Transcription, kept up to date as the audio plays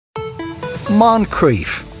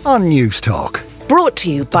Moncrief on News Talk. Brought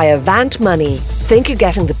to you by Avant Money. Think you're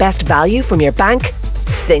getting the best value from your bank?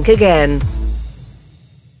 Think again.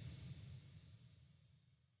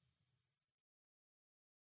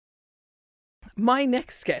 My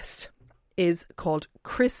next guest is called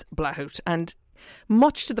Chris Blahout, and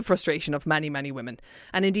much to the frustration of many, many women,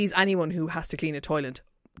 and indeed anyone who has to clean a toilet,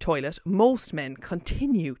 most men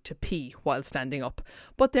continue to pee while standing up.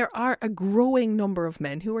 But there are a growing number of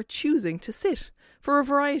men who are choosing to sit for a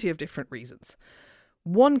variety of different reasons.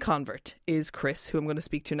 One convert is Chris, who I'm going to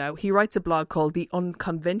speak to now. He writes a blog called The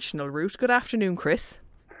Unconventional Route. Good afternoon, Chris.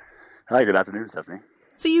 Hi, good afternoon, Stephanie.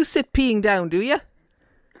 So you sit peeing down, do you?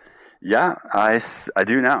 Yeah, I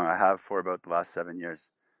do now. I have for about the last 7 years.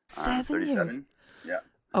 7 years? Yeah.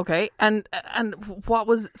 Okay, and what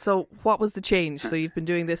was the change? So you've been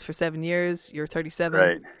doing this for 7 years, you're 37.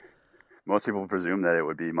 Right. Most people presume that it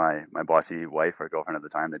would be my bossy wife or girlfriend at the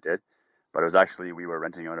time that did. But it was actually, we were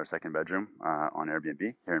renting out our second bedroom on Airbnb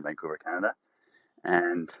here in Vancouver, Canada.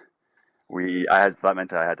 And that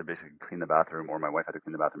meant I had to basically clean the bathroom, or my wife had to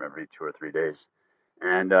clean the bathroom every 2 or 3 days.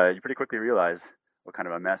 And you pretty quickly realize what kind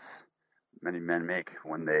of a mess many men make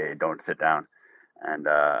when they don't sit down. And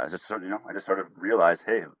I just sort of realized,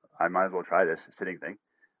 hey, I might as well try this sitting thing.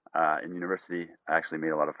 In university, I actually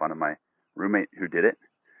made a lot of fun of my roommate who did it.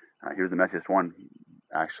 He was the messiest one,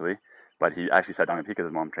 actually, but he actually sat down and pee because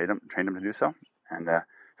his mom trained him to do so. And so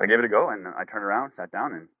I gave it a go, and I turned around, sat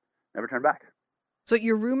down, and never turned back. So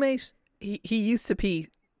your roommate, he used to pee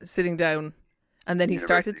sitting down, and then he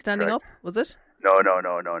started standing correct. up, was it? No.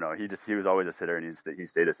 He was always a sitter, and he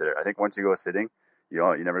stayed a sitter. I think once you go sitting,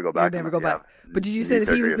 you never go back. You never go back. But did you say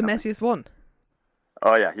that he was the messiest one?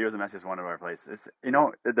 Oh yeah, he was the messiest one of our place. It's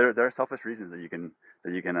there are selfish reasons that you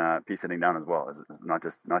can pee sitting down as well. It's not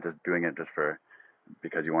just doing it just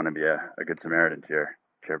because you want to be a good Samaritan to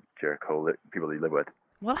your people that you live with.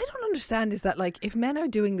 What I don't understand is that, like, if men are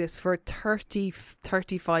doing this for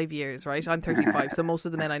 35 years, right? I'm 35, so most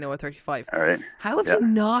of the men I know are 35. All right. How have you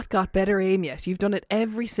not got better aim yet? You've done it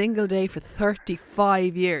every single day for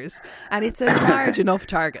 35 years, and it's a large enough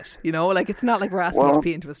target, like it's not like we're asking you to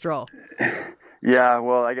pee into a straw. Yeah,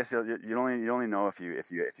 well, I guess you only know if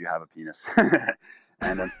you have a penis,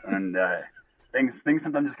 and things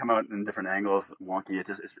sometimes just come out in different angles, wonky.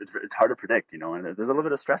 It's hard to predict, and there's a little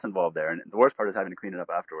bit of stress involved there, and the worst part is having to clean it up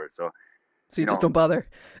afterwards. So you just don't bother.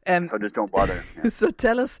 So just don't bother. Yeah. So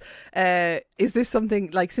tell us, is this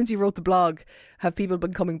something, like, since you wrote the blog, have people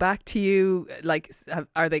been coming back to you? Like,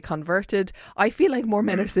 are they converted? I feel like more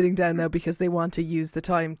men are sitting down now because they want to use the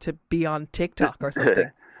time to be on TikTok or something.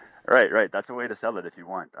 Right. That's a way to sell it if you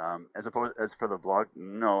want. As for the blog,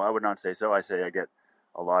 no, I would not say so. I say I get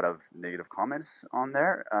a lot of negative comments on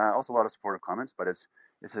there, also a lot of supportive comments, but it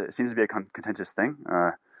seems to be a contentious thing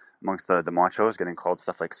amongst the machos, getting called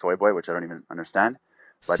stuff like soy boy, which I don't even understand.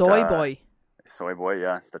 But, soy boy,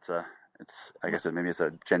 yeah, I guess maybe it's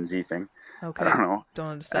a Gen Z thing. Okay, I don't know, don't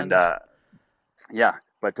understand. And yeah,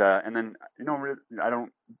 but and then I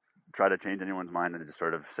don't try to change anyone's mind, and just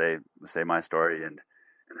sort of say my story and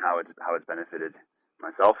how it's benefited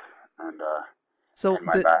myself and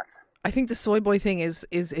my back. I think the soy boy thing is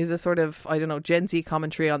a sort of, I don't know, Gen Z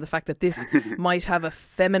commentary on the fact that this might have a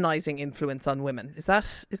feminizing influence on women. Is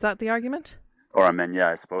that the argument? Or on men, yeah,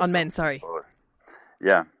 I suppose. On men, sorry.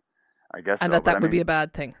 Yeah, I guess. And so. that would be a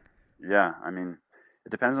bad thing. Yeah, I mean, it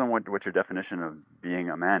depends on what your definition of being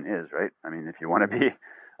a man is, right? I mean, if you want to be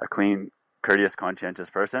a clean, courteous, conscientious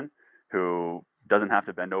person who doesn't have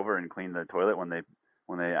to bend over and clean the toilet when they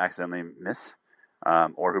accidentally miss,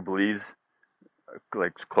 or who believes,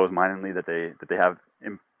 like, close-mindedly that they have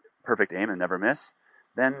perfect aim and never miss,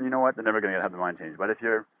 then you know what, they're never going to have the mind change. But if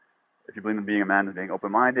you believe in being a man as being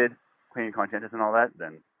open-minded, clean, conscientious, and all that,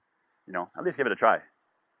 then at least give it a try.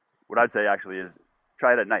 What I'd say actually is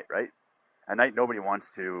try it at night, right? At night, nobody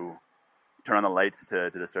wants to turn on the lights to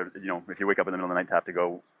disturb. If you wake up in the middle of the night to have to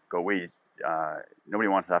go wee, nobody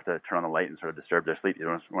wants to have to turn on the light and sort of disturb their sleep. You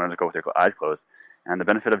don't want to just go with your eyes closed. And the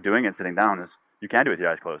benefit of doing it sitting down is you can do it with your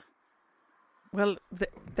eyes closed. Well,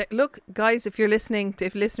 look, guys, if you're listening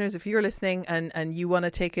and you want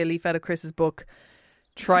to take a leaf out of Chris's book,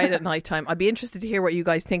 try it at night time. I'd be interested to hear what you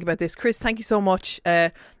guys think about this. Chris, thank you so much.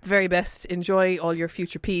 The very best. Enjoy all your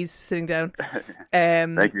future peas sitting down.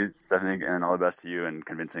 Thank you, Stephanie, and all the best to you and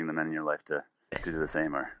convincing the men in your life to do the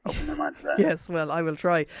same or open their mind to that. Yes, well, I will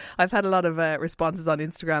try. I've had a lot of responses on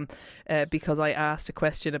Instagram because I asked a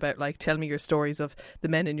question about, like, tell me your stories of the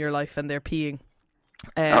men in your life and their peeing.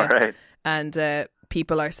 All right. And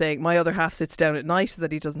people are saying my other half sits down at night so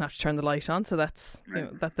that he doesn't have to turn the light on. So that's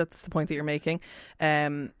that's the point that you're making.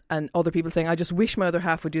 And other people saying, I just wish my other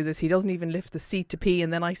half would do this. He doesn't even lift the seat to pee,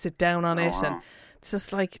 and then I sit down on it. Wow. And it's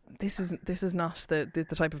just like this is not the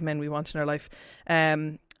type of men we want in our life.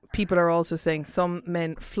 People are also saying some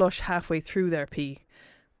men flush halfway through their pee,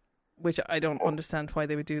 which I don't understand why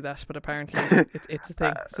they would do that, but apparently it's a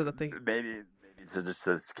thing so that they maybe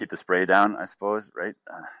to keep the spray down, I suppose, right?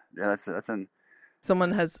 That's an.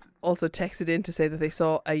 Someone has also texted in to say that they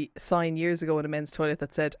saw a sign years ago in a men's toilet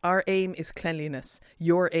that said, "Our aim is cleanliness.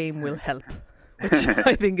 Your aim will help." Which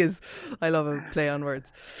I think I love a play on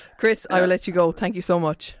words. Chris, I will let you go. Thank you so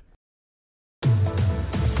much.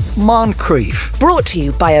 Moncrief. Brought to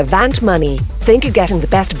you by Avant Money. Think you're getting the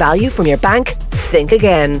best value from your bank? Think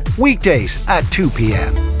again. Weekdays at 2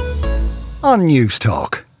 p.m. on News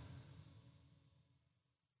Talk.